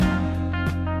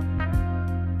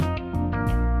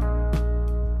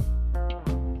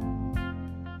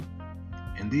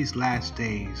these last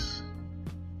days,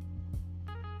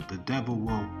 the devil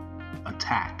will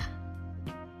attack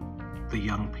the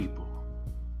young people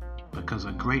because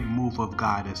a great move of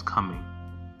God is coming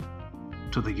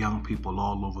to the young people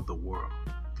all over the world,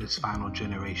 this final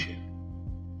generation.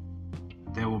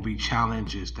 There will be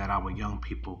challenges that our young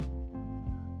people,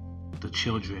 the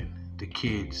children, the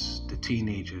kids, the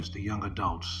teenagers, the young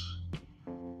adults,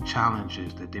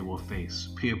 challenges that they will face: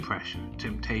 peer pressure,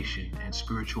 temptation, and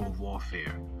spiritual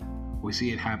warfare. We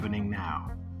see it happening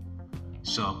now.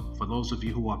 So for those of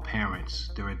you who are parents,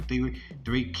 there are three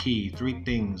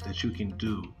things that you can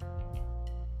do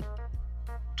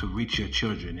to reach your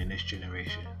children in this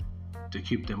generation, to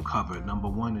keep them covered. Number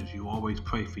one is you always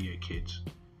pray for your kids.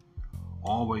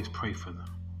 Always pray for them.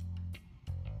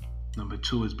 Number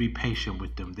two is be patient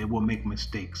with them. They will make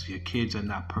mistakes. Your kids are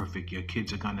not perfect. Your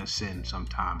kids are going to sin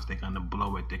sometimes. They're going to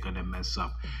blow it. They're going to mess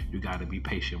up. You got to be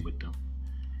patient with them.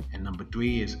 And number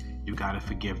three is you got to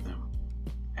forgive them.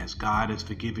 As God is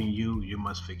forgiving you, you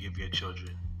must forgive your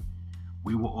children.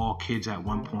 We were all kids at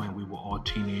one point. We were all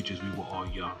teenagers. We were all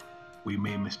young. We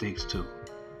made mistakes too.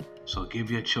 So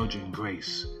give your children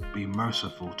grace. Be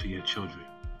merciful to your children,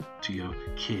 to your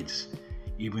kids.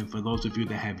 Even for those of you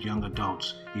that have young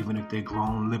adults, even if they're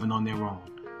grown, living on their own,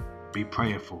 be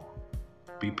prayerful,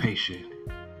 be patient,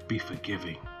 be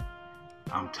forgiving.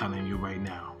 I'm telling you right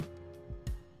now,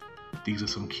 these are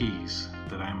some keys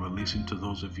that I am releasing to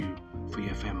those of you for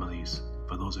your families,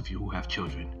 for those of you who have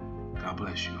children. God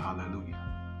bless you. Hallelujah.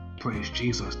 Praise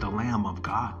Jesus, the Lamb of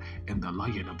God and the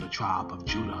Lion of the tribe of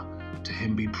Judah. To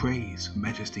him be praise,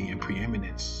 majesty, and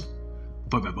preeminence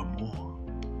forevermore.